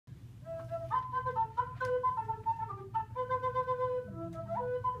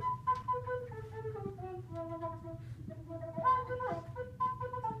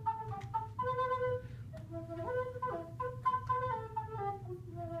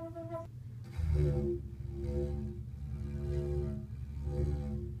It's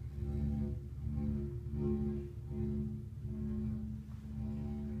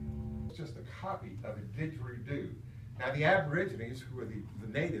just a copy of a didgeridoo. Now the Aborigines, who are the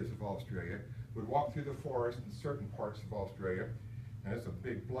natives of Australia, would walk through the forest in certain parts of Australia, and it's a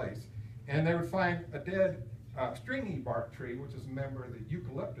big place, and they would find a dead stringy bark tree, which is a member of the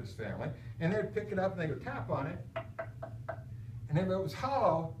eucalyptus family, and they'd pick it up and they would tap on it, and if it was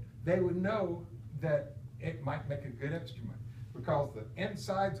hollow, they would know that it might make a good instrument, because the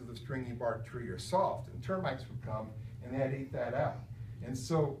insides of the stringy bark tree are soft, and termites would come and they'd eat that out. And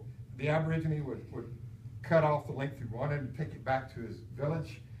so the Aborigine would cut off the length he wanted and take it back to his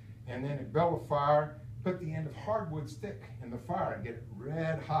village, and then he'd build a fire, put the end of hardwood stick in the fire and get it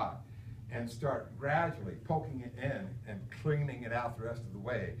red hot, and start gradually poking it in and cleaning it out the rest of the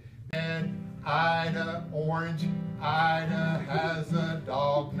way. And Ida Orange, Ida has a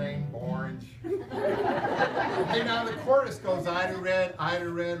dog named Orange. Okay, now the chorus goes, Ida Red,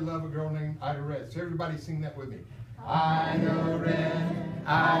 love a girl named Ida Red. So everybody sing that with me. Ida Red,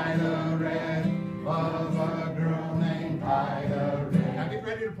 love a girl named Ida Red. Now get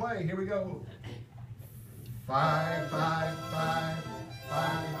ready to play, here we go. 5, 5, 5, 5,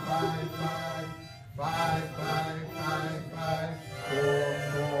 5, 5, 5, 5, 5, 5,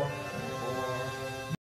 4, 4.